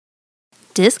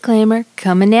Disclaimer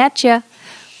coming at ya.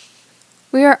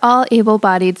 We are all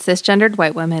able-bodied, cisgendered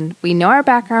white women. We know our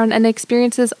background and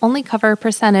experiences only cover a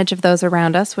percentage of those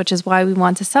around us, which is why we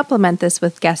want to supplement this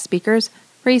with guest speakers,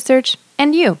 research,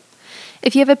 and you.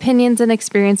 If you have opinions and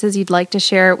experiences you'd like to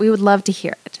share, we would love to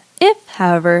hear it. If,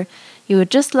 however, you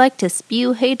would just like to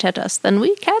spew hate at us, then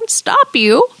we can't stop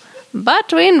you.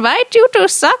 But we invite you to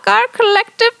suck our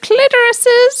collective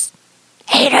clitorises.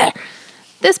 Hater!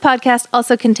 This podcast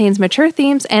also contains mature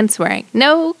themes and swearing.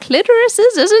 No,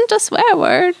 clitorises isn't a swear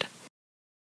word.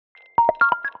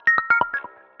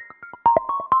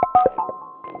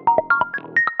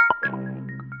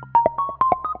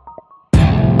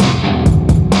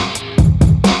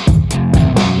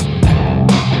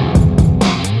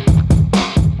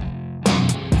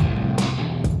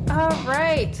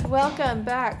 Welcome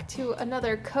back to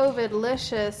another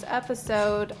COVID-licious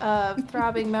episode of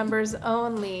Throbbing Members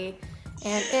Only.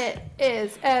 And it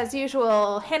is, as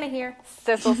usual, Hannah here.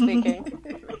 Sissel speaking.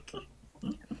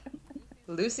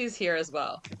 Lucy's here as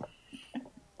well.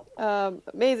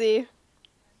 Maisie.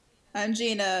 I'm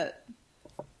Gina.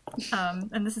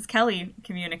 And this is Kelly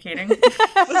communicating. This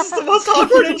is the most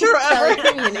awkward intro ever.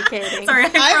 Kelly communicating. Sorry,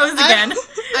 I froze again.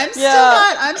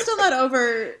 I'm still not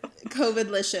over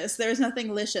COVID-licious. There's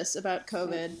nothing licious about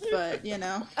COVID, but you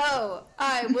know. Oh,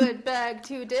 I would beg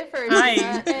to differ, Hi.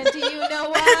 Gina. And do you know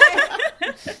why?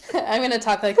 I'm going to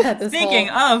talk like that this Speaking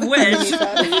whole of which,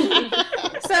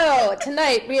 So,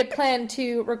 tonight we had planned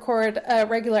to record a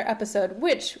regular episode,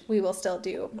 which we will still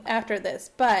do after this,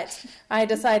 but I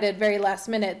decided very last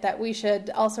minute that we should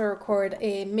also record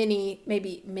a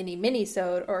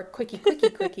mini-sode or quickie,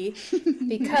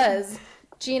 because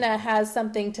Gina has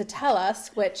something to tell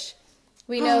us, which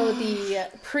we know the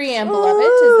preamble of it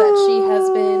is that she has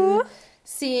been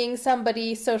seeing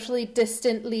somebody socially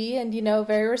distantly and,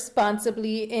 very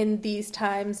responsibly in these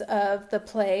times of the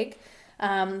plague.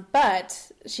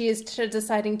 But she is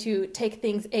deciding to take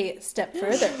things a step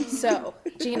further. So,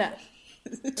 Gina,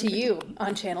 to you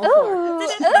on Channel 4.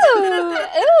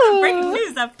 breaking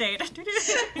news update.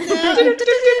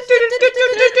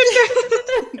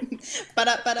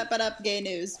 Ba-da-ba-da-ba-da, gay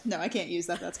news. No, I can't use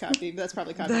that. That's copy. That's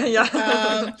probably copy. Yeah.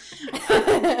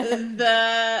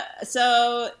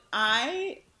 So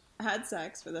I had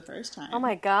sex for the first time. Oh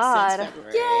my god. Since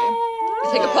February. Yay!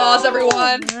 Take a pause,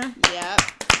 everyone. Yeah.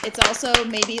 It's also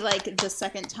maybe like the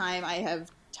second time I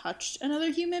have touched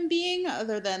another human being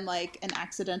other than like an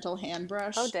accidental hand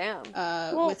brush. Oh damn.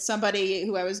 With somebody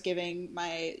who I was giving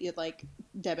my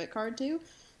debit card to.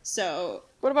 So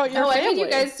What about your I family? mean, you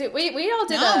guys do. We all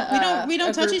did we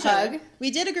don't touch group each hug. other.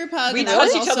 We did a group hug. We and that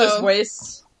touch was each other's also-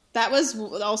 waists. That was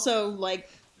also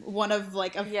like one of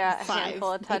like a a five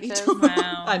handful of maybe. touches.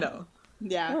 Wow. I know.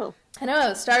 Yeah. Oh. I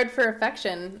know, starved for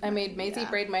affection. I made Maisie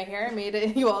braid my hair. I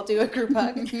made you all do a group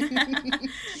hug.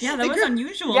 Yeah, that was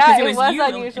unusual Yeah, because it was you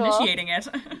unusual. initiating it.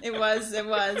 It was.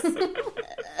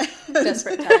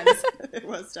 Desperate times. It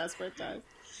was desperate times.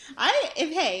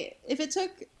 If it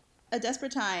took a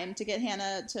desperate time to get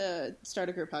Hannah to start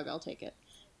a group hug, I'll take it.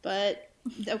 But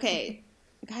okay,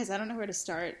 guys, I don't know where to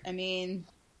start. I mean,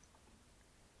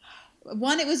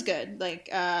 one, it was good. Like,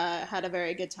 had a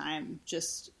very good time,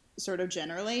 just sort of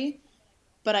generally.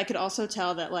 But I could also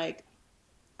tell that like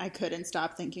I couldn't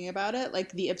stop thinking about it.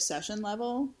 Like the obsession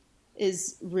level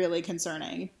is really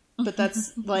concerning. But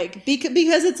that's like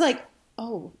because it's like,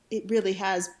 oh, it really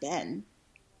has been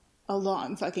a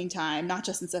long fucking time, not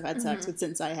just since I've had sex, but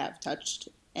since I have touched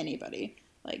anybody.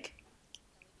 Like,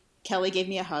 Kelly gave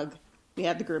me a hug. We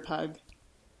had the group hug.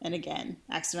 And again,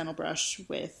 accidental brush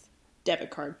with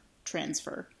debit card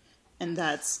transfer. And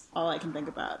that's all I can think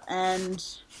about. And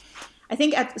I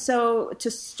think, so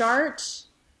to start,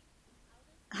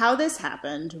 how this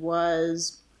happened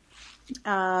was,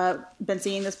 been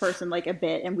seeing this person like a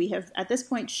bit, and we have at this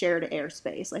point shared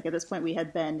airspace. Like at this point we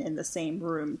had been in the same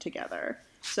room together.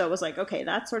 So it was like, okay,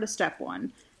 that's sort of step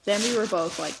one. Then we were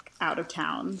both like out of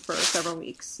town for several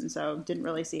weeks, and so didn't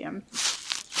really see him.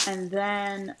 And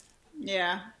then,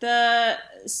 yeah, the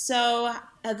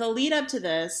lead up to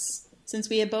this, since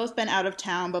we had both been out of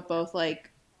town, but both like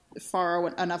far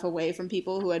enough away from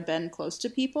people who had been close to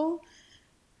people,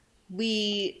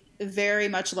 we very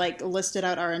much like listed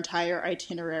out our entire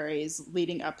itineraries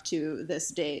leading up to this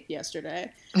date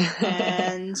yesterday.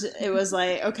 And it was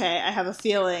like, okay, I have a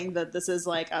feeling that this is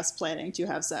like us planning to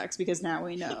have sex because now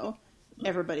we know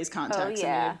everybody's contacts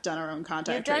and we've done our own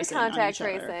contact tracing. You've done contact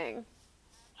tracing.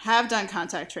 Have done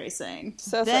contact tracing.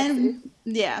 So then,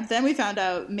 yeah, then we found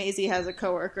out Maisie has a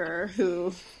coworker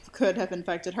who could have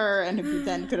infected her and who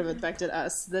then could have infected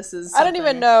us. This is I don't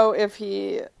even know if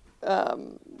he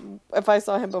if I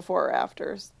saw him before or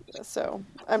after. So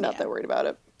I'm not that worried about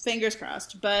it. Fingers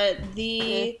crossed. But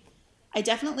I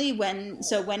definitely, when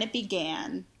it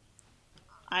began,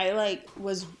 I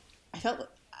felt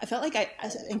like I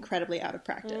was incredibly out of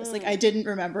practice. Like, I didn't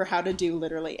remember how to do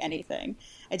literally anything.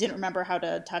 I didn't remember how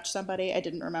to touch somebody. I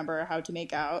didn't remember how to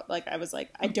make out. Like, I was like,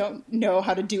 I don't know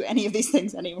how to do any of these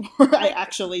things anymore. I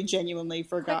actually genuinely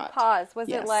forgot. Quick pause. Was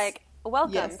Yes. it like,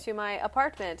 welcome Yes. to my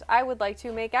apartment, I would like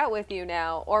to make out with you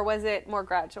now? Or was it more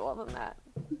gradual than that?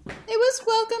 It was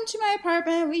welcome to my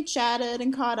apartment. We chatted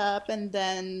and caught up, and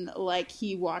then like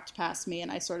he walked past me,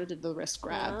 and I sort of did the wrist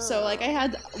grab. So like I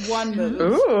had one move.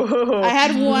 Ooh. I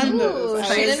had one move. Ooh, I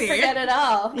she was- didn't forget it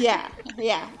all.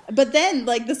 yeah. But then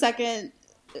like the second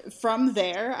from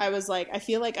there, I was like, I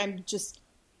feel like I'm just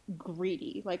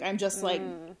greedy. Like I'm just like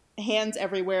hands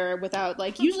everywhere without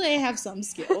like. Usually I have some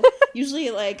skill. Usually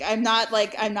like I'm not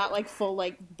like full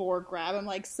like boar grab. I'm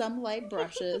like some light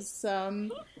brushes,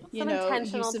 some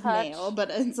intentional use of touch. nail, but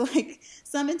it's like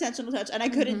some intentional touch, and I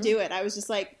couldn't do it. I was just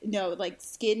like, no, like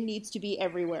skin needs to be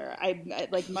everywhere. I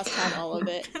like must have all of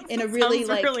it in a really Sounds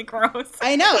like. really gross.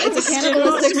 I know it's a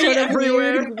cannibalistic be sort of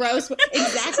everywhere. weird, gross.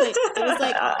 Exactly. It was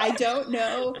like I don't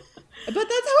know, but that's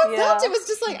how it felt. Yeah. It was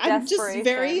just like I'm just Desperation.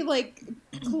 very like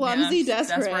clumsy, Yeah, just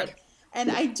desperate, desperate.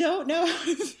 and I don't know how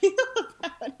to feel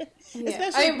about it. Yeah.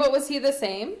 Especially, I mean, but was he the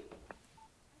same?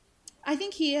 I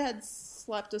think he had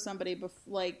slept with somebody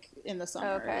like in the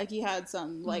summer. Okay. Like he had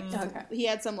some like Okay. he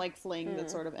had some like fling that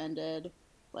sort of ended,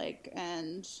 like,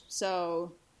 and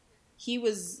so he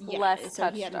was Less so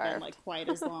he hadn't been touch-starved. like quite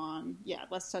as long,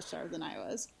 less touch starved than I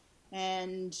was,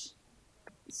 and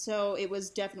so it was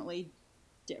definitely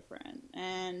different.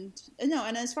 And no,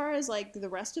 and as far as like the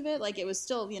rest of it, like it was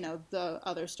still the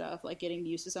other stuff, like getting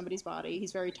used to somebody's body.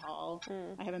 He's very tall.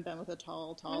 I haven't been with a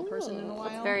tall person in a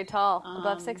while. Very tall.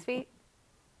 Above 6 feet?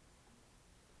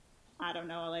 I don't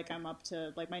know, like I'm up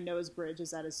to like my nose bridge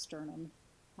is at his sternum.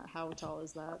 How tall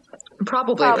is that?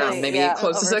 Probably around maybe yeah,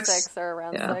 close to over 6. or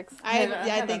around Yeah. 6. I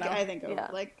don't think know. Yeah.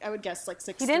 like I would guess like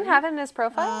 6. He didn't have it in his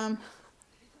profile?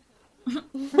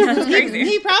 That's crazy.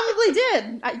 He probably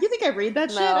did. You think I read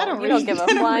that shit? No, I don't you read. don't give a I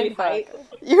don't flying read height. fuck.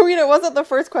 You mean it wasn't the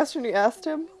first question you asked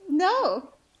him? No.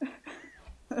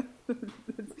 And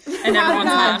everyone's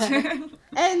not.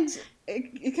 And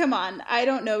come on, I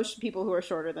don't know people who are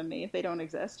shorter than me. They don't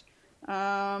exist.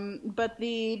 But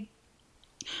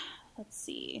let's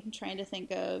see. I'm trying to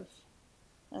think of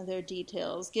other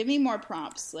details. Give me more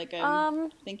prompts. Like I'm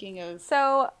thinking of.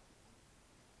 So,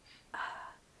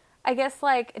 I guess,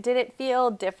 like, did it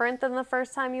feel different than the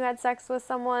first time you had sex with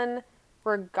someone,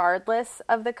 regardless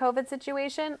of the COVID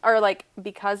situation? Or, like,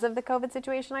 because of the COVID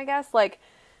situation, I guess? Like,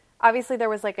 obviously there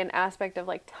was, like, an aspect of,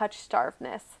 like,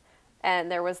 touch-starvedness.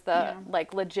 And there was the,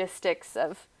 like, logistics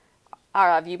of,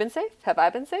 have you been safe? Have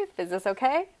I been safe? Is this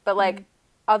okay? But, like,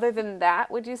 other than that,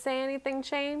 would you say anything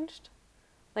changed?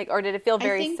 Like, or did it feel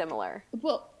very think- similar?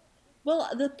 Well,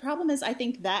 the problem is I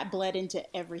think that bled into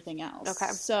everything else.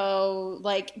 Okay. So,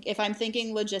 like, if I'm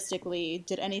thinking logistically,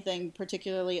 did anything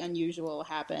particularly unusual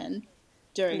happen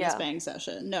during this Yeah. bang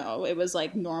session? No, it was,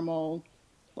 like, normal,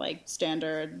 like,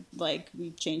 standard, like,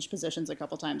 we changed positions a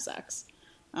couple times sex.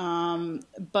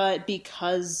 But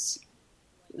because,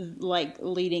 like,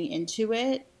 leading into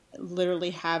it,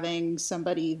 literally having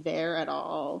somebody there at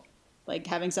all, like,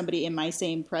 having somebody in my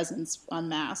same presence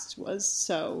unmasked was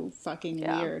so fucking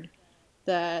weird.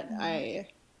 That I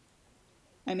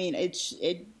mean,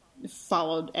 it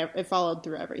followed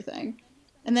through everything,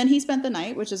 and then he spent the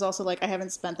night, which is also like I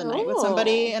haven't spent the night with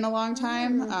somebody in a long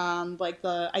time. Like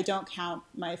I don't count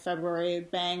my February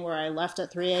bang where I left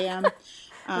at 3 a.m.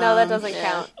 No, that doesn't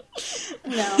count.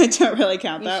 No. I don't really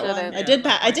count that one. shouldn't. I did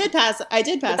pass. I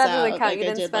did pass But that out. doesn't count. Like, You I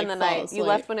didn't did, spend like, the fall night. You asleep.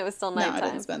 left when it was still No, I nighttime.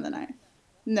 didn't spend the night.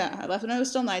 No, I left when it was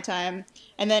still nighttime,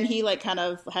 and then he like kind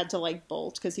of had to like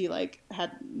bolt because he like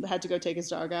had to go take his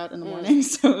dog out in the morning.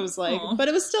 So it was like, Aw. but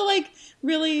it was still like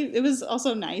really. It was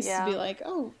also nice Yeah. to be like,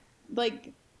 oh,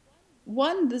 like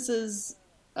one, this is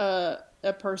a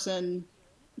person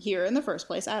here in the first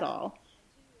place at all,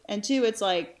 and two, it's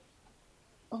like,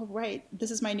 oh right, this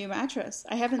is my new mattress.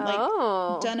 I haven't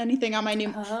like done anything on my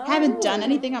new. Haven't done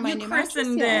anything on my You new mattress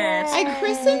christened yet. it. I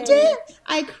christened it.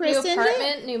 I New christened it.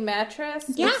 apartment, new mattress,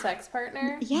 new Yeah. sex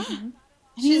partner. Yeah.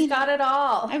 I She's mean, got it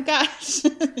all. I've got,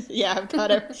 I've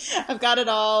got it. I've got it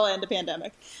all, and a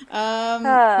pandemic.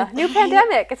 New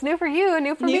pandemic. It's new for you,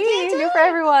 new for New me, new for pandemic.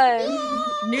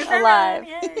 everyone. New for Alive.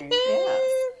 everyone. Yay.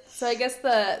 So I guess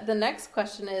the next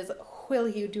question is, will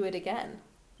you do it again?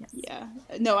 Yeah.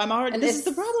 No, I'm already. And This is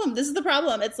it's- the problem. This is the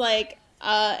problem. It's like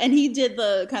And he did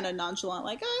the kind of nonchalant,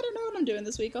 like, I don't know what I'm doing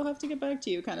this week. I'll have to get back to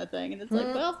you kind of thing. And it's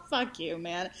like, well, fuck you,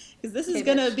 man. Because this is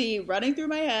going to be running through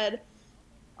my head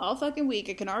all fucking week.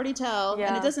 I can already tell. Yeah.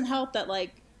 And it doesn't help that,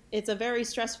 like, it's a very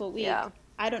stressful week. Yeah.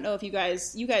 I don't know if you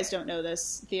guys don't know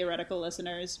this, theoretical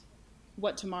listeners,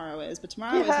 what tomorrow is. But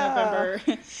tomorrow is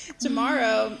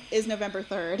November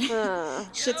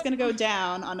 3rd. Shit's going to go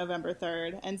down on November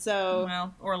 3rd. And so...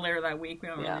 Well, or later that week. We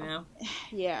don't really know.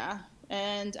 Yeah.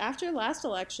 And after last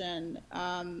election,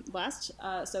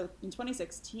 so in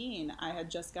 2016, I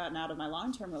had just gotten out of my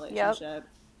long-term relationship. Yep.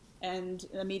 And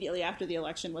immediately after the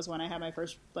election was when I had my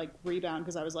first, like, rebound,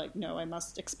 because I was like, no, I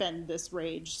must expend this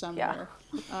rage somewhere.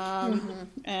 Yeah.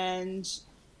 And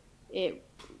it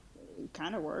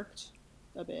kind of worked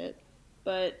a bit.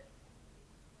 But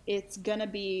it's going to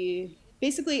be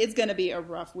a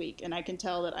rough week. And I can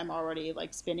tell that I'm already,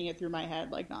 like, spinning it through my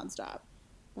head, like, nonstop.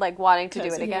 Like, wanting to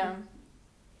do it again?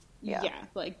 Yeah,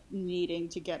 like needing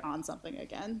to get on something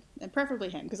again, and preferably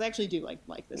him, because I actually do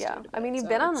like this. Yeah, dude a bit, I mean, you've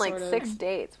been on like 6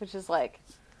 dates, which is like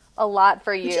a lot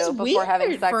for you before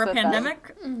having sex for with a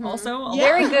pandemic. Also,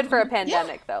 very good for a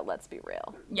pandemic, though. Let's be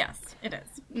real. Yes, it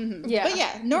is. Mm-hmm. Yeah, but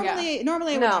yeah, normally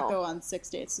I would not go on 6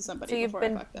 dates to somebody. So you've before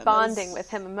been I fuck them. bonding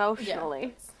with him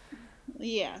emotionally.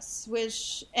 Yes,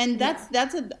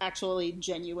 that's an actually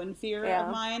genuine fear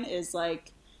of mine. Is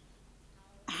like,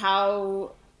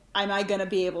 how am I going to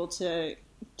be able to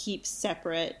keep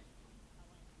separate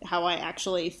how I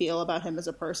actually feel about him as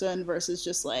a person versus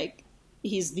just like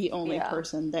he's the only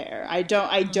person there? I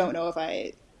don't know if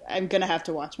I'm going to have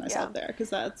to watch myself there, because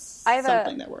that's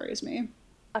something that worries me.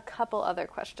 A couple other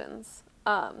questions.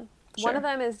 One of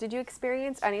them is, did you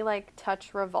experience any like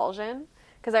touch revulsion?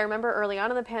 Because I remember early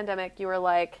on in the pandemic, you were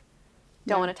like,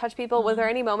 don't want to touch people. Was there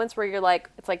any moments where you're like,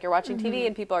 it's like you're watching TV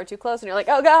and people are too close and you're like,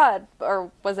 oh God,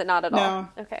 or was it not at all?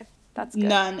 Okay, that's good.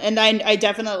 None. And I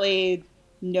definitely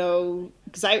know,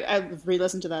 because I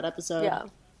re-listened to that episode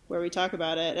where we talk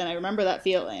about it, and I remember that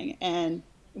feeling. And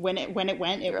when it went, it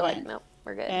went. Like, nope,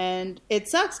 we're good. And it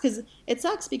sucks because it's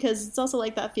also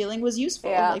like that feeling was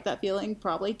useful. Yeah. Like that feeling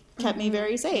probably kept me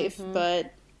very safe,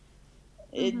 but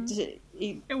it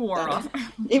wore off.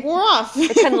 It wore off.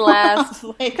 It couldn't last.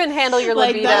 Like, couldn't handle your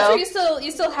libido. So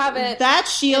you still have it. That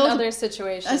shield in other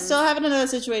situations. I still have it in other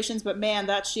situations, but man,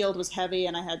 that shield was heavy,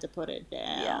 and I had to put it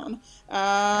down.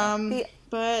 Yeah.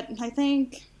 But I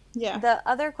think, The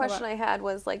other question I had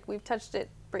was, like, we've touched it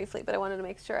briefly, but I wanted to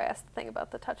make sure I asked the thing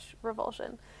about the touch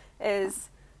revulsion. Is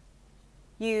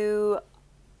you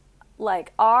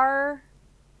have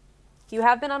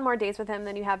been on more dates with him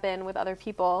than you have been with other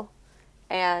people.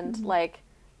 And, like,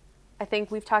 I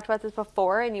think we've talked about this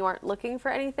before, and you aren't looking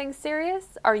for anything serious.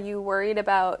 Are you worried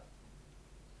about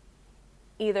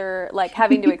either, like,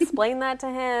 having to explain that to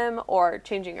him or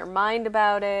changing your mind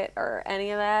about it or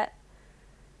any of that?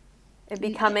 It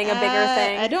becoming a bigger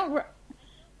thing?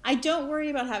 I don't worry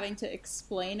about having to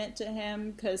explain it to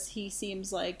him, because he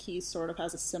seems like he sort of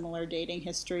has a similar dating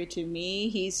history to me.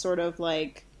 He's sort of,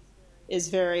 like, is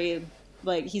very...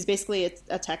 Like, he's basically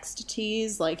a text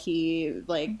tease. Like, he,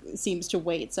 like, seems to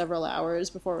wait several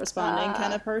hours before responding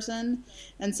kind of person.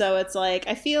 And so it's like,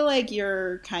 I feel like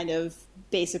you're kind of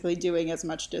basically doing as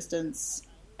much distance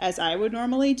as I would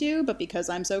normally do, but because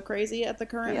I'm so crazy at the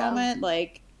current moment,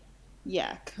 like,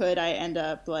 could I end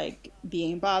up, like,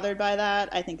 being bothered by that?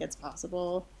 I think it's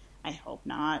possible. I hope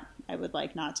not. I would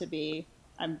like not to be.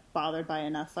 I'm bothered by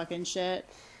enough fucking shit.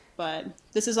 But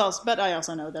I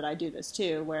also know that I do this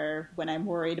too, where when I'm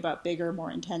worried about bigger, more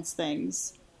intense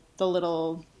things, the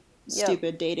little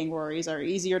stupid dating worries are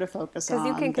easier to focus on. Because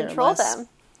you can control them.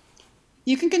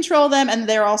 You can control them, and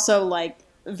they're also like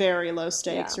very low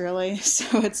stakes, really.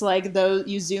 So it's like those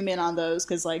you zoom in on those,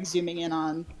 because like zooming in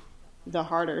on the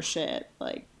harder shit,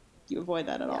 like you avoid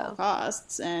that at all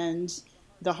costs. And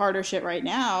the harder shit right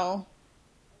now.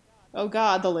 Oh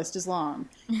God, the list is long.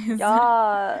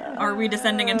 Are we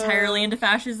descending entirely into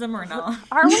fascism or not?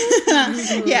 Are we?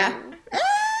 Yeah.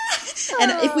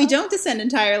 And if we don't descend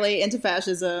entirely into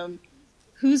fascism,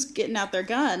 who's getting out their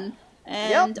gun?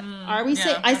 And are we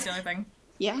safe? That's the only thing.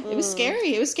 Yeah, it was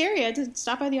scary. It was scary. I had to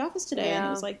stop by the office today, and it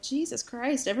was like, Jesus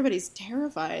Christ, everybody's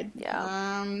terrified.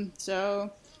 Yeah.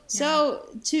 So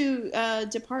to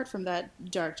depart from that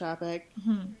dark topic.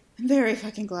 I'm very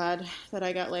fucking glad that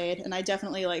I got laid, and I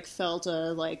definitely like felt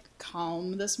a like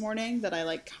calm this morning that I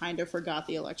like kind of forgot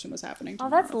the election was happening.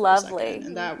 Oh, that's lovely,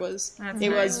 and that was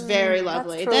was very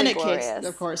lovely. Then it came,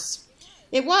 of course,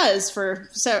 it was for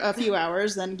a few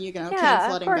hours. Then came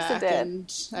flooding back,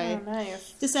 and I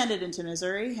descended into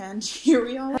misery, and here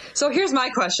we are. So here's my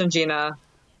question, Gina.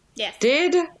 Yes.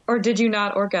 Did or did you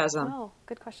not orgasm? Oh,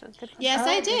 good question. Good question. Yes, Oh,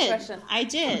 I good did. question. I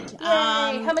did.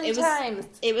 How many it was, times?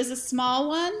 It was a small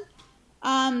one.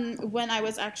 When I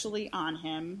was actually on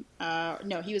him.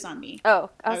 No, he was on me. Oh,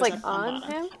 I was like on on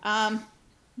bottom. him.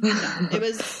 No, it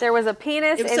was. There was a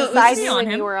penis It was- so it was inside just you on and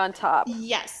him. you were on top.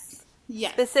 Yes.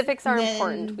 Yes. Specifics are Then-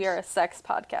 important. We are a sex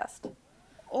podcast.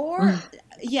 Or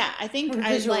yeah, I think We're I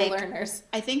visual like. learners.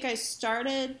 I think I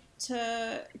started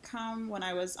to come when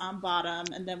I was on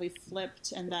bottom, and then we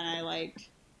flipped, and then I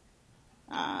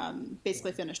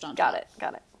basically finished on top.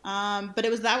 Got it. But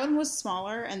it was that one was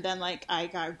smaller, and then like I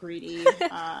got greedy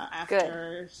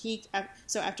after he.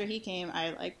 So after he came,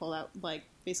 I like pulled out like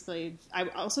basically. I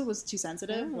also was too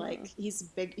sensitive. Like he's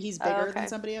big. He's bigger okay. than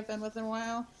somebody I've been with in a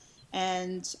while,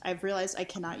 and I've realized I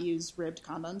cannot use ribbed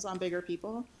condoms on bigger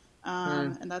people.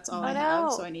 And that's all I have, no.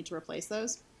 so I need to replace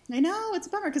those. I know it's a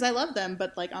bummer because I love them,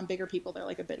 but like on bigger people, they're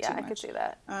like a bit Yeah, too I much. could see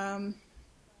that.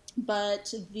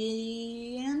 But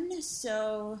then,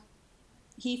 so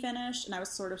he finished, and I was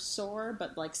sort of sore,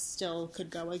 but like still could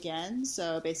go again.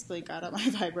 So basically, got out my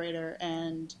vibrator,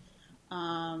 and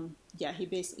yeah,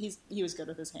 he was good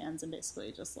with his hands, and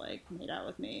basically just like made out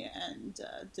with me and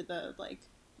did the like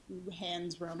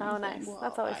hands roaming Oh, thing nice. while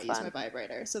That's always I used fun. my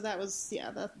vibrator. So that was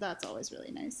that's always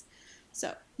really nice.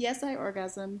 So yes, I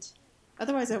orgasmed.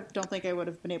 Otherwise, I don't think I would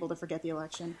have been able to forget the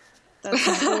election. That's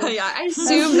Yeah, I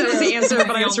assumed that was the answer,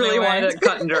 but I just really wanted it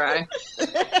cut and dry.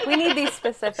 We need these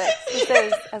specifics. This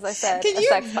is, as I said, a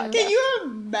sex podcast. Can you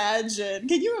imagine?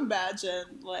 Can you imagine?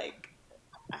 Like,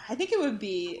 I think it would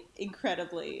be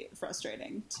incredibly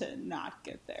frustrating to not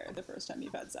get there the first time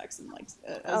you've had sex in like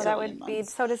a Oh, that zillion would be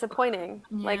months. so disappointing.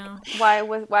 Yeah.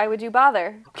 Like, why would you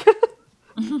bother?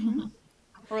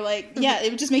 Or like, yeah, it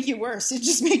would just make you worse. It would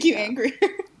just make you angrier.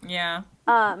 Yeah.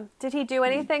 Did he do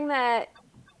anything that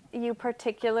you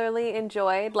particularly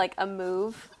enjoyed, like a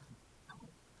move?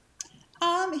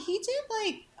 He did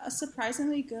like a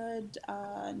surprisingly good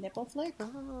nipple flick,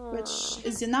 Oh. which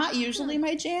is not usually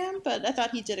my jam, but I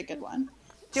thought he did a good one.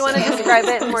 Do you want to describe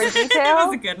it in more That detail?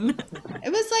 was a good one.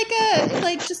 It was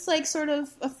like just like sort of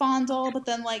a fondle, but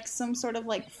then like some sort of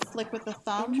like flick with the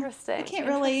thumb. Interesting. I can't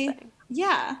really. Interesting.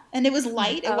 Yeah, and it was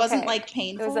light. It Okay. wasn't like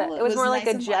painful. It was more like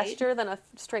nice a and light. gesture than a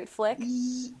straight flick.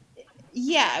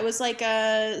 Yeah, it was like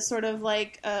a sort of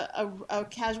like a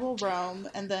casual roam,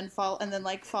 and then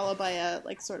followed by a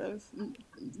like sort of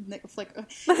flick.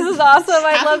 This is awesome.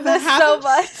 I Half love of the- this half so of-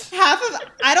 much.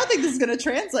 I don't think this is going to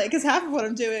translate because half of what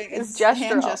I'm doing It's is gestural.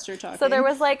 hand gesture talking. So there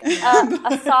was like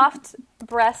a soft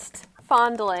breast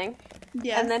fondling,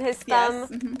 yes, and then his yes, thumb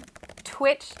mhm.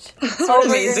 twitched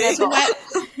over your amazing.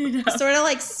 nipple. sort of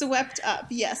like swept up.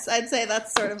 Yes, I'd say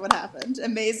that's sort of what happened.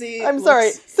 Amazing. I'm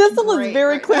sorry. Cecil is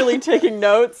very clearly taking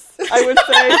notes, I would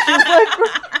say.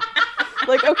 She's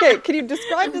like, okay, can you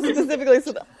describe this specifically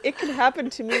so that it can happen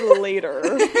to me later?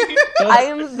 I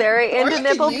am very Or into you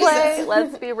nipple could use play. it.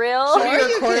 Let's be real. Or you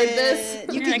You recorded could- this.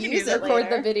 You Yeah, could I could use use it it. Record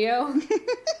later. the video.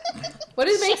 What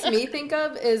it makes me think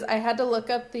of is I had to look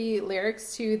up the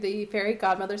lyrics to the Fairy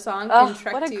Godmother song Oh, in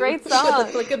Shrek what a 2 great with song. a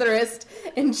flick of the wrist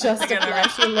in just a Flick of the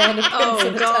flashy land of prince Oh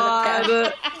and a ton of cash.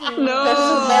 God! No!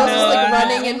 That was just like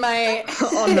running in my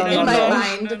Oh, no, in no, my no.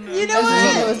 mind. You know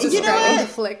As Gina was what? You know describing the what?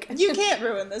 flick. You can't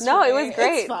ruin this. No, for it me. was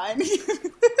great. It's fine.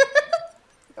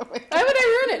 Oh my God. Why would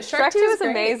I ruin it? Shrek 2 is great.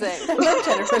 amazing. I love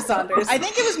Jennifer Saunders. I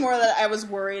think it was more that I was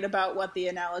worried about what the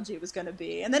analogy was going to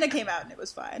be, and then it came out and it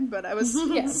was fine. But I was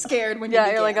Yeah. scared when Yeah,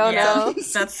 you you're like, began. oh, no.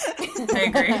 That's. I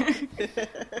agree.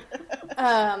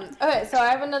 Okay, so I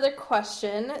have another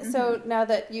question. So now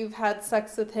that you've had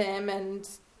sex with him and,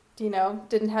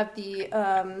 didn't have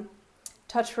the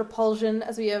touch repulsion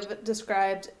as we have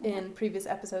described in previous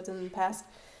episodes in the past,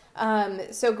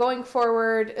 so going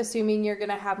forward, assuming you're going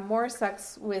to have more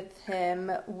sex with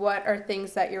him, what are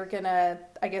things that you're going to,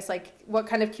 I guess, like, what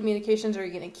kind of communications are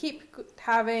you going to keep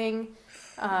having?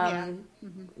 I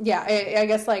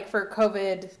guess, like, for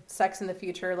COVID sex in the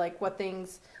future, like, what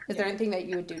things, is there anything that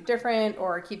you would do different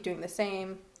or keep doing the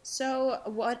same? So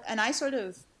what? And I sort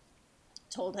of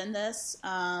told him this.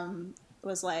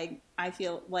 Was like, I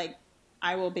feel like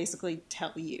I will basically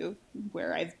tell you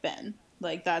where I've been.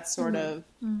 Like that's sort of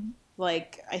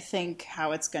like I think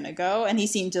how it's gonna go. And he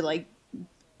seemed to like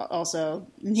also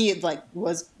he like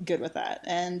was good with that.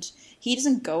 And he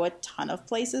doesn't go a ton of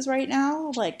places right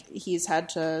now. Like he's had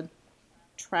to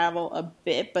travel a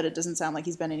bit, but it doesn't sound like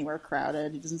he's been anywhere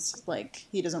crowded.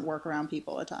 He doesn't work around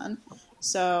people a ton.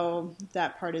 So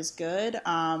that part is good.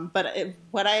 But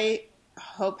what I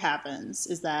hope happens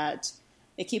is that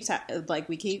it keeps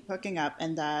we keep hooking up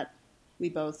and that we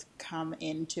both come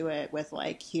into it with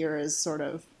like, here is sort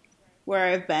of where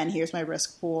I've been. Here's my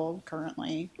risk pool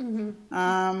currently.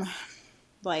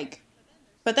 Like,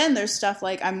 but then there's stuff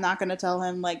like I'm not going to tell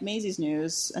him like Maisie's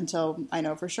news until I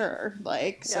know for sure.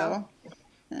 Like, so,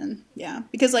 and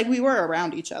because like we were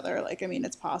around each other. Like, I mean,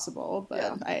 it's possible,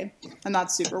 but I'm not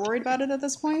super worried about it at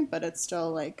this point. But it's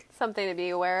still like something to be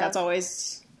aware of. That's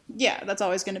always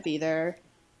going to be there.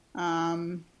 Yeah,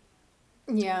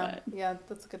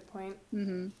 that's a good point.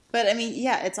 Mm-hmm. But I mean,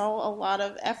 it's all a lot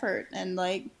of effort, and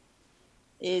like,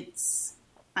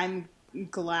 I'm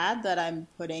glad that I'm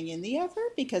putting in the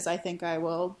effort because I think I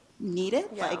will need it.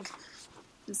 Yeah.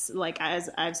 Like as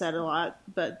I've said a lot,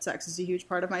 but sex is a huge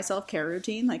part of my self-care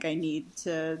routine. Like I need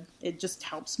to, it just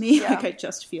helps me. Yeah. Like I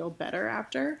just feel better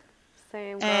after.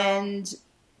 Same. Girl. And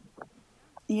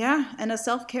a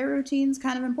self-care routine's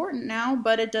kind of important now,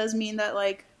 but it does mean that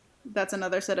like, that's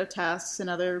another set of tasks,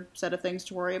 another set of ththings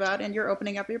to worry about, and you're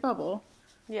opening up your bubble.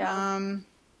 Yeah.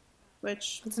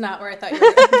 Which it's not where I thought you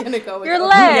were going to go with your open.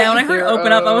 leg. Yeah, when I heard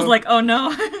open up, I was like, oh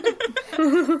no.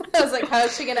 I was like, how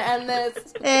is she going to end this?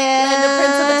 Land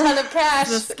Prince with a ton of cash.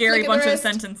 The scary Look at bunch the of wrist.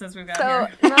 sentences we've got So here.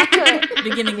 not to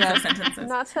Beginnings of sentences.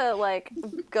 not to like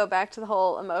go back to the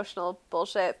whole emotional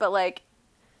bullshit, but like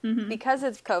because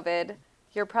it's COVID,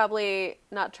 you're probably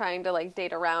not trying to like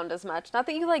date around as much. Not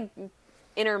that you like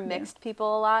intermixed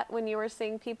people a lot when you were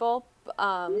seeing people. no,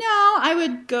 I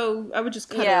would just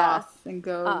cut it Yeah. off and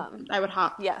go. I would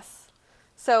hop. Yes.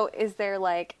 So is there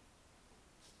like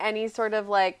any sort of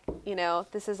like,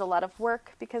 this is a lot of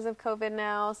work because of COVID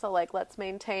now, so like let's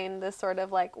maintain this sort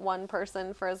of like one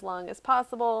person for as long as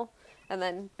possible and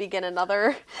then begin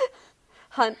another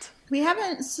hunt? We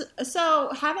haven't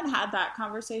had that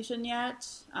conversation yet.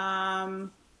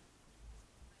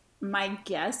 My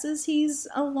guess is he's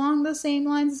along the same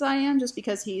lines as I am, just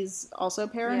because he's also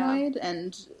paranoid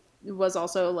and was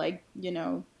also like,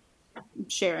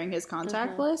 sharing his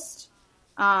contact list.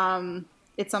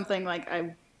 It's something like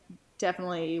I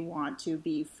definitely want to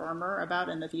be firmer about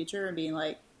in the future and being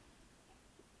like,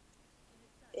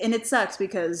 and it sucks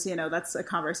because, that's a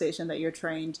conversation that you're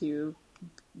trained to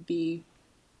be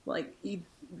like,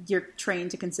 you're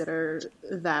trained to consider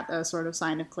that a sort of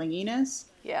sign of clinginess.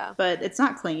 Yeah. But it's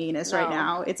not clinginess right No.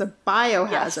 now. It's a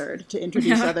biohazard to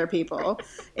introduce other people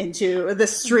into the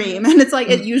stream. And it's like,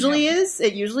 it usually is.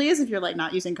 It usually is if you're like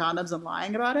not using condoms and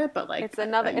lying about it. But like, It's I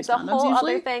a use whole condoms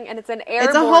other usually. thing, and it's an airborne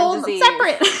It's a whole disease.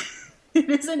 separate. It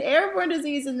is an airborne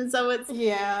disease. And so it's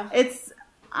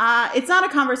not a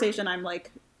conversation I'm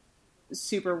like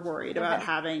super worried about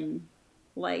having.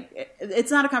 Like, it's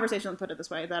not a conversation, let's put it this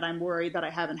way, that I'm worried that I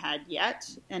haven't had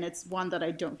yet, and it's one that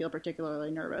I don't feel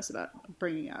particularly nervous about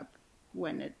bringing up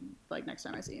next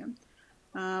time I see him.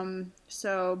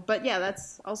 But yeah,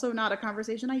 that's also not a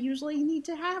conversation I usually need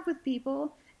to have with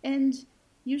people, and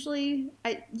usually,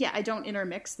 I don't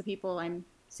intermix the people I'm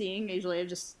seeing. Usually I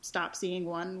just stop seeing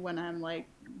one when I'm like,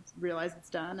 realize it's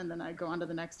done, and then I go on to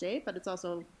the next date, but it's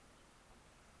also,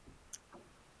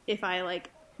 if I like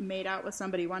made out with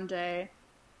somebody one day,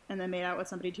 and then made out with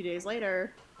somebody 2 days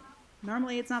later,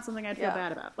 normally it's not something I'd feel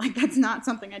bad about. Like, that's not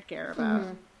something I'd care about.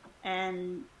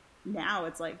 And now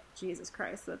it's like, Jesus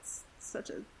Christ, that's such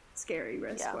a scary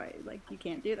risk. Yeah. Why, like, you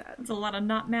can't do that. It's a lot of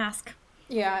not mask.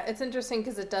 Yeah, it's interesting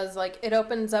because it does, like, it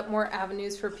opens up more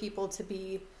avenues for people to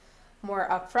be more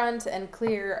upfront and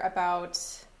clear about,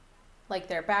 like,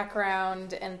 their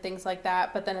background and things like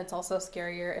that. But then it's also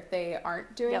scarier if they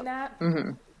aren't doing that.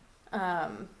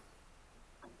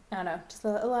 I don't know, just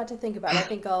a lot to think about. I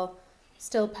think I'll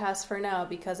still pass for now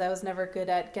because I was never good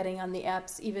at getting on the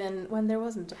apps even when there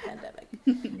wasn't a pandemic.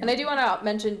 And I do want to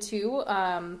mention too,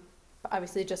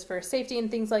 obviously just for safety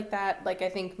and things like that, like I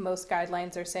think most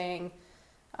guidelines are saying,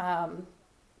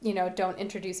 don't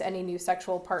introduce any new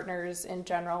sexual partners in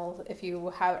general. If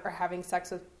you are having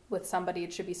sex with somebody,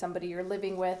 it should be somebody you're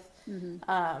living with.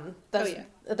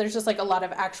 There's just like a lot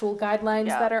of actual guidelines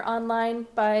that are online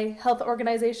by health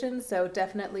organizations, so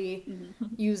definitely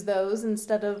use those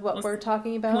instead of what we're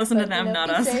talking about. Listen to them, not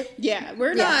us. Safe. Yeah,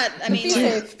 we're not, I mean, Be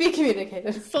safe, be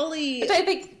communicative. fully... Which I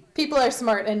think people are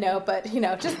smart and know, but,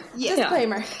 just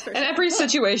disclaimer. And every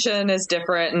situation is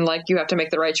different, and like you have to make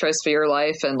the right choice for your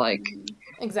life, and like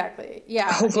Exactly.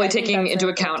 Yeah. hopefully I think taking that's into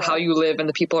a account good how point. you live and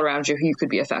the people around you who you could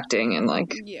be affecting, and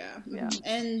like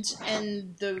And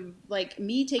the like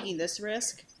me taking this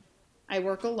risk, I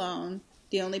work alone.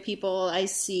 The only people I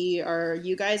see are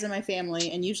you guys and my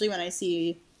family, and usually when I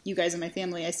see you guys and my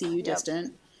family, I see you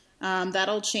distant.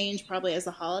 That'll change probably as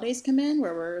the holidays come in,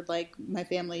 where we're like, my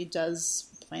family does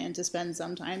plan to spend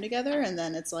some time together, and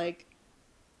then it's like,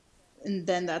 and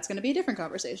then that's going to be a different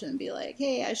conversation. Be like,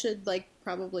 hey, I should like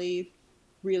probably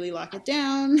really lock it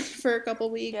down for a couple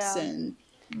weeks, and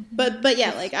But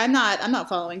yeah, like I'm not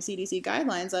following CDC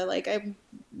guidelines.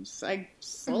 I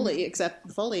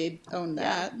fully own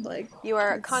that. Like You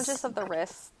are conscious of the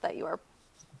risks that you are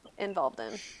involved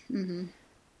in.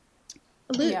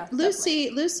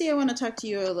 Lucy, I want to talk to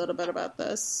you a little bit about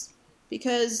this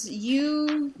because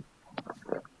you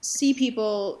see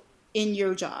people in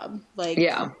your job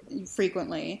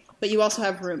frequently, but you also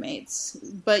have roommates.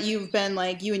 But you've been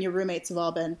like, you and your roommates have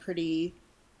all been pretty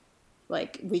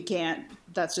like,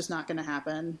 that's just not going to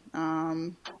happen.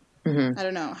 I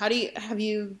don't know.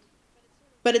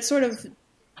 But it's sort of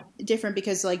different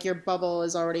because like your bubble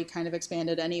is already kind of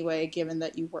expanded anyway, given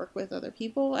that you work with other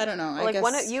people. I don't know. Like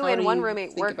you and one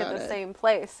roommate work at the same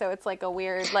place, so it's like a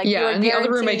weird like and the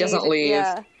other roommate doesn't leave.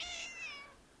 Yeah.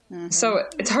 So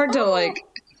it's hard to like,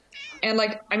 and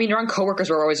like, I mean, around coworkers,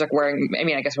 we're always like wearing, I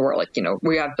mean, I guess we're like,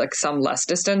 we have like some less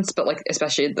distance, but like,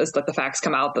 especially as like the facts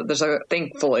come out that there's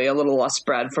thankfully a little less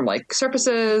spread from like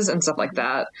surfaces and stuff like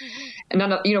that. And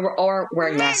we're all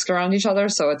wearing masks around each other.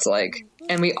 So it's like,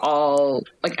 and we all,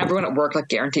 like everyone at work like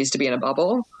guarantees to be in a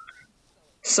bubble.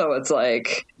 So it's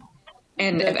like,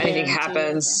 and if anything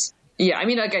happens, I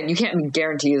mean, again, you can't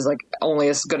guarantee is like only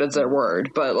as good as their word,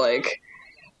 but like,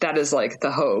 that is like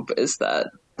the hope is that.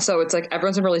 So it's like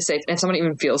everyone's been really safe. And if someone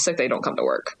even feels sick, they don't come to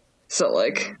work. So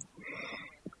like,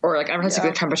 or like everyone has a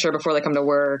good temperature before they come to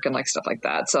work and like stuff like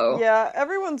that. So yeah,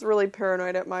 everyone's really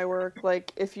paranoid at my work.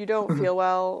 Like if you don't feel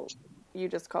well, you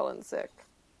just call in sick.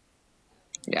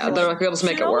 Yeah, they're like, we'll just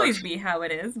make it work. Should always be how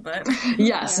it is, but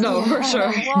yes, no, for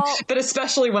sure. Well, but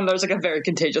especially when there's like a very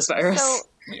contagious virus. So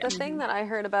the thing that I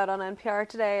heard about on NPR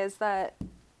today is that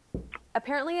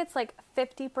apparently it's like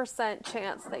 50%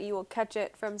 chance that you will catch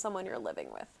it from someone you're living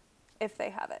with if they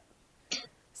have it.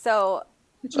 So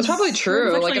it's probably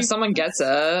true. Like if someone gets it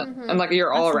and like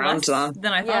you're all around them.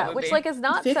 Then I thought it would which be. like is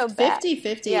not so bad.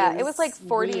 50-50. Yeah, it was like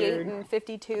 48 weird. and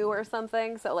 52 or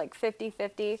something. So like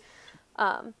 50-50.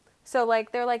 So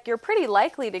like they're like, you're pretty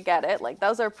likely to get it. Like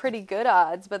those are pretty good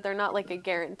odds, but they're not like a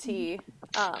guarantee.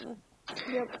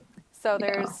 So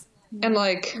there's and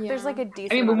like there's like a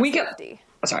decent. I mean, when we safety.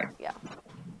 sorry. Yeah.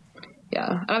 Yeah,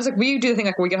 and I was like, we do the thing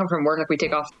like when we get home from work, like we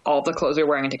take off all the clothes we're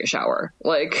wearing and take a shower.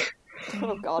 Like,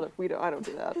 oh god, I don't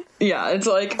do that. Yeah, it's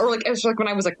like, or like it's like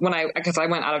because I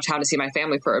went out of town to see my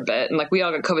family for a bit, and like we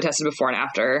all got COVID tested before and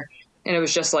after, and it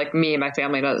was just like me and my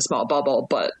family in a small bubble,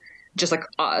 but just like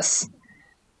us.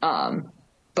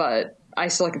 But I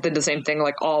still like did the same thing.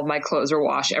 Like all of my clothes were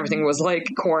washed, everything was like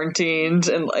quarantined,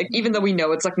 and like even though we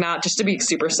know it's like not just to be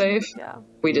super safe,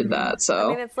 we did that. So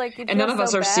I mean, it's like and none of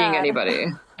us are seeing anybody.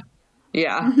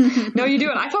 Yeah. No, you do.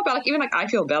 And I felt bad. Like, even like I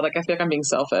feel bad. Like, I feel like I'm being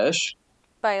selfish.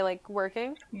 By like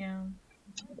working? Yeah.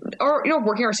 Or,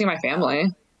 working or seeing my family.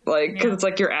 Like, because it's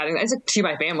like you're adding, it's like to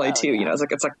my family too,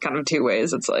 it's like kind of two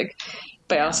ways. It's like,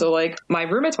 but also like my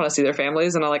roommates want to see their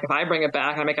families. And like, if I bring it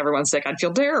back and I make everyone sick, I'd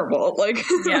feel terrible. Like,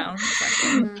 yeah,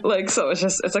 exactly. Like, so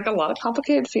it's like a lot of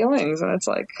complicated feelings. And it's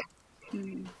like,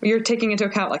 you're taking into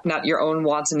account like not your own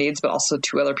wants and needs, but also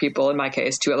two other people, in my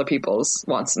case, two other people's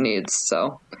wants and needs.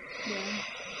 So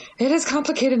it is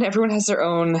complicated and everyone has their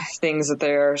own things that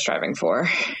they're striving for.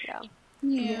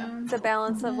 Yeah. It's a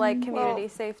balance of like community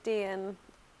safety and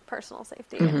personal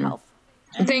safety and health.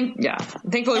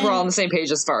 Thankfully we're all on the same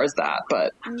page as far as that,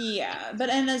 but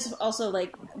and there's also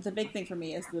like the big thing for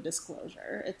me is the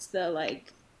disclosure. It's the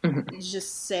like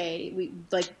just say we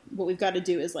like what we've got to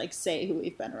do is like say who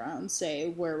we've been around, say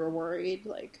where we're worried,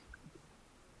 like,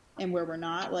 and where we're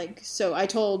not. Like, so I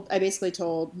basically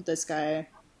told this guy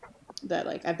that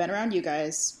like I've been around you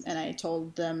guys, and I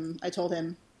told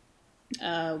him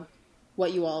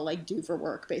what you all like do for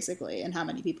work basically, and how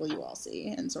many people you all see,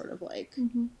 and sort of like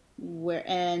where.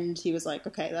 And he was like,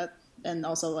 okay, that, and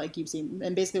also like you seem,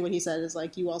 and basically what he said is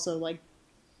like you also like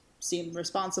seem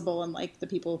responsible, and like the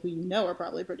people who you know are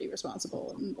probably pretty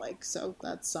responsible, and like so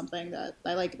that's something that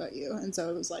I like about you. And so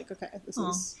it was like, okay, this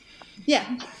is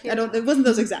it wasn't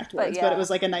those exact words, but it was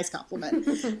like a nice compliment.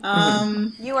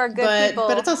 You are good people,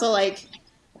 but it's also like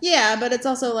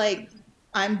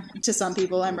I'm, to some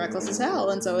people, I'm reckless as hell,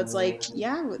 and so it's like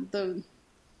I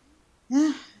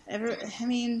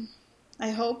mean,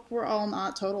 I hope we're all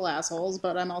not total assholes,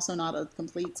 but I'm also not a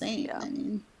complete saint. I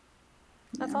mean,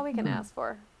 that's all we can ask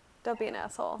for. Don't be an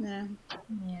asshole.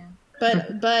 Yeah.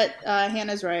 But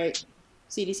Hannah's right.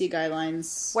 CDC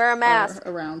guidelines. Wear a mask.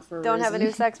 Are around for a Don't reason. have a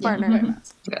new sex partner.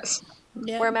 Yes.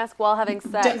 Yeah. Wear a mask while having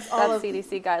sex. That's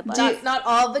CDC guidelines. Not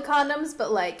all of the condoms,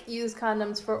 but like use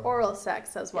condoms for oral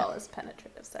sex as well as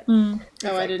penetrative sex.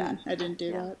 I didn't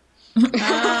do that.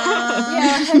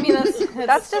 I mean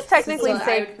that's just technically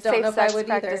safe don't know sex if I would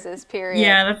practices. Either. Period.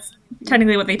 Yeah,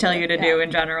 technically what they tell you to do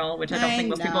in general, which I don't think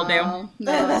most people do. No.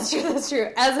 That's true. That's true.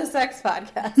 As a sex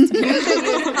podcast,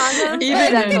 Condoms? Even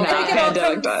I in think not it all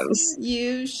pandemic comes- times.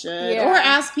 You should. Yeah. Or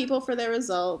ask people for their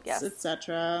results, Yes.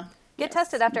 etc. Get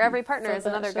tested after every partner is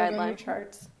another guideline.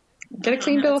 Charts. Get a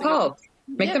clean bill of health.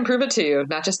 Make them prove it to you,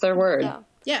 not just their word. Yeah.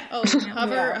 Yeah. Oh,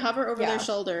 hover over their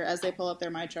shoulder as they pull up their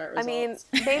MyChart results. I mean,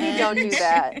 maybe don't do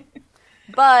that.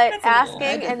 But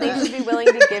asking, and they should be willing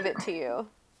to give it to you.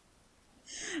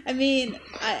 I mean,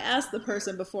 I asked the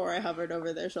person before I hovered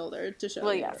over their shoulder to show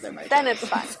Well, me yes. their MyChart. Then it's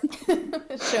fine.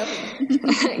 Show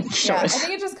me. Sure. Yeah, I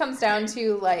think it just comes down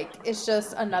to like it's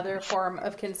just another form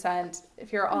of consent.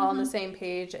 If you're all on the same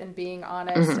page and being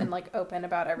honest and like open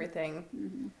about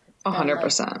everything,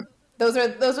 100%. those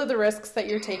are the risks that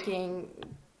you're taking.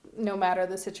 No matter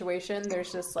the situation,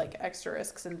 there's just like extra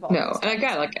risks involved. No, and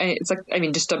again, like it's like I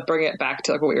mean, just to bring it back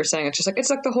to like what we were saying, it's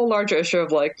like the whole larger issue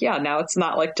of like, yeah, now it's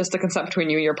not like just the consent between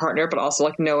you and your partner, but also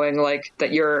like knowing like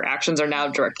that your actions are now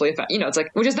directly affect. You know, it's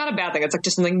like which is not a bad thing. It's like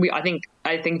just something I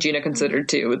think Gina considered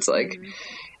too. It's like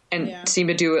and seem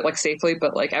to do it like safely,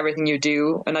 but like everything you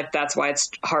do, and like that's why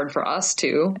it's hard for us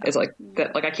too. Is like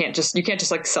that like you can't just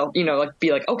like like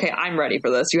be like okay, I'm ready for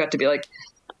this. You have to be like.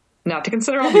 Not to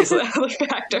consider all these other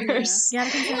factors,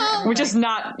 which is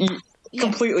not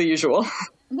completely usual.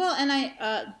 Well, and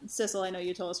Sissel, I know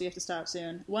you told us we have to stop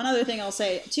soon. One other thing I'll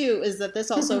say too is that this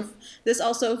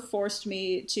also forced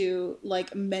me to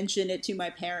like mention it to my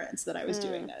parents that I was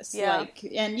doing this. Yeah. Like,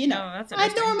 and you know, that's I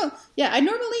interesting.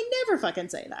 normally never fucking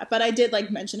say that, but I did like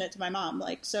mention it to my mom.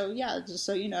 Like, so yeah, just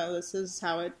so you know, this is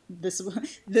how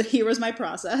here was my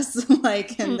process.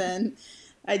 Like, and then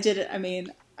I did it. I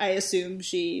mean. I assume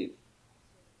she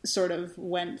sort of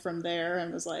went from there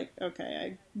and was like,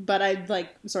 okay, but I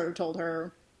like sort of told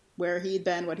her where he'd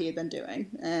been, what he had been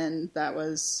doing. And that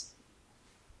was,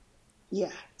 yeah.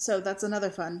 So that's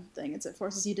another fun thing. It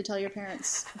forces you to tell your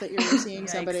parents that you're seeing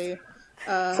somebody.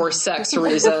 For sex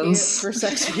reasons. For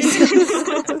sex reasons.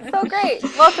 So great.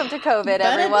 Welcome to COVID,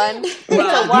 everyone. It's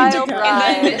a wild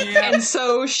ride. And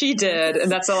so she did,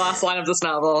 and that's the last line of this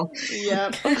novel.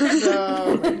 Yep.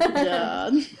 So,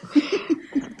 yeah.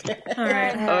 All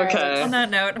right. Okay. On that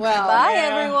note, Well, Bye,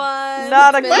 everyone.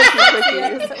 Not a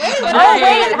quickie. Oh,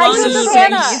 wait. How you do the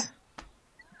Hannah?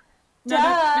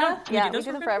 Duh. Yeah, we those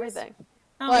do them for for everything.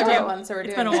 Well, I wrote one, so we're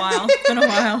It's doing been a while. It's been a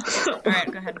while. All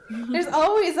right, go ahead. There's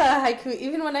always a haiku,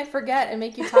 even when I forget and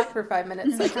make you talk for 5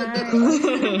 minutes. Like,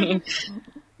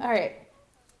 all right.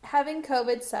 Having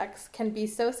COVID sex can be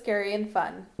so scary and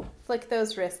fun. Flick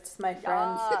those wrists, my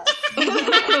friends.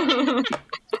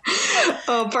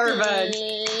 Oh, perfect.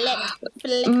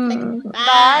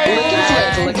 Bye.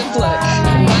 Lick and flick.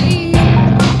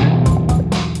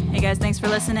 Hey guys, thanks for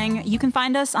listening. You can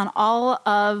find us on all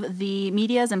of the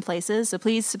medias and places, so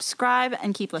please subscribe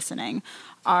and keep listening.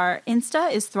 Our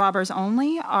Insta is Throbbers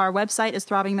Only, our website is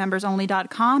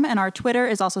throbbingmembersonly.com, and our Twitter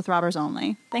is also Throbbers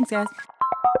Only. Thanks, guys.